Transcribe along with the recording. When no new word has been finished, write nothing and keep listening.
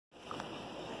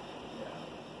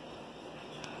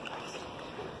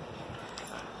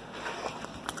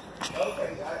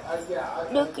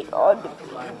Look at all the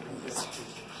beans.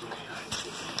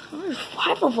 There's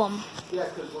 5 of them.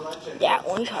 That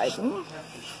one's hiding.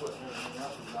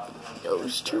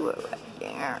 Those 2 are right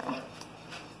there.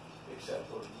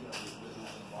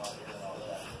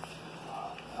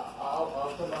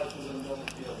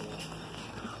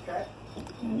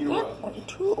 That one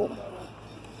too.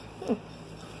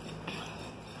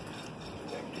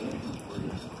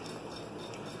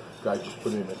 Guy just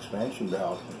put in an expansion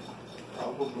valve.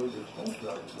 Probably the expansion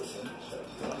valve put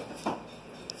in.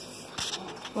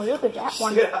 Well, look at that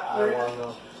one. Yeah, I want to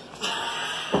know.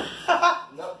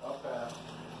 Nope, okay.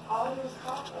 All I do is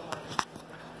cough.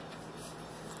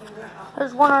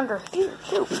 There's one under here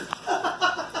too.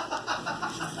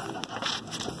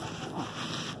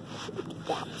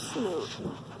 That's smooth.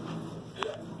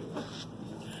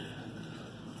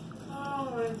 Oh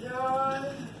my god.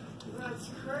 That's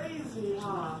crazy,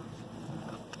 huh?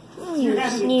 You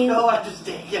sneak I just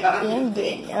take it out. and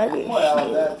another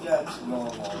Well, that's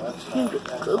normal. That's you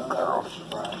not, good girl.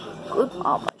 Good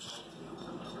mamas.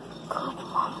 Good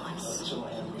mamas. that's a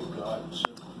man who got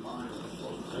super mind.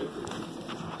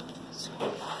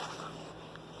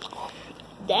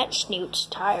 That snoot's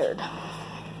tired.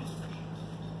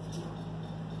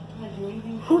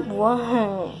 Who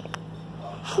won?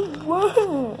 Who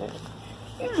won?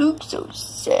 You look so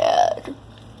sad.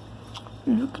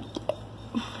 Look at that,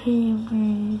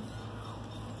 baby.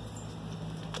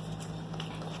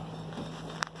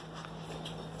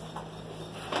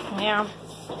 Yeah.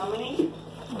 How many?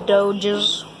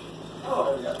 Doges.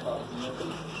 Oh,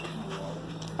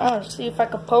 I want to see if I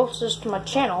can post this to my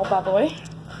channel, by the way.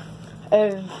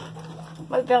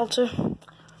 Might be able to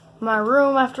my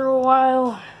room after a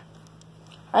while.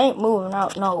 I ain't moving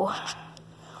out, no.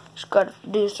 Just gotta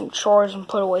do some chores and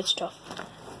put away stuff.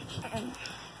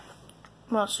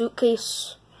 My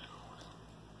suitcase.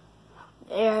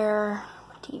 There.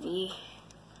 My TV.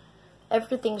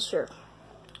 Everything's here.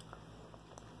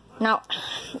 Now,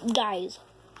 guys,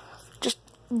 just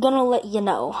gonna let you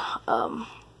know,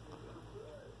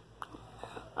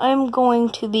 I'm going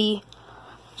to be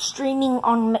streaming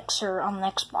on Mixer on the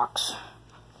Xbox.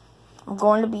 I'm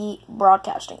going to be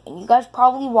broadcasting, and you guys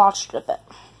probably watched a bit.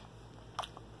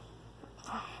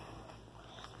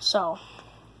 So,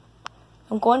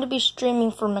 I'm going to be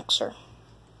streaming for Mixer.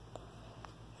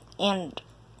 And,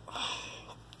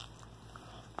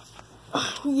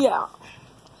 yeah.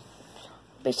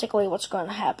 Basically what's going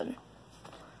to happen.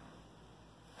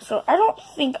 So, I don't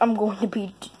think I'm going to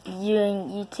be doing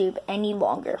YouTube any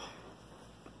longer.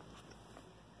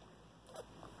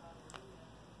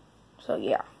 So,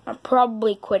 yeah. I'm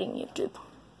probably quitting YouTube.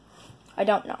 I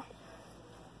don't know.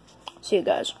 See you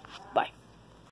guys. Bye.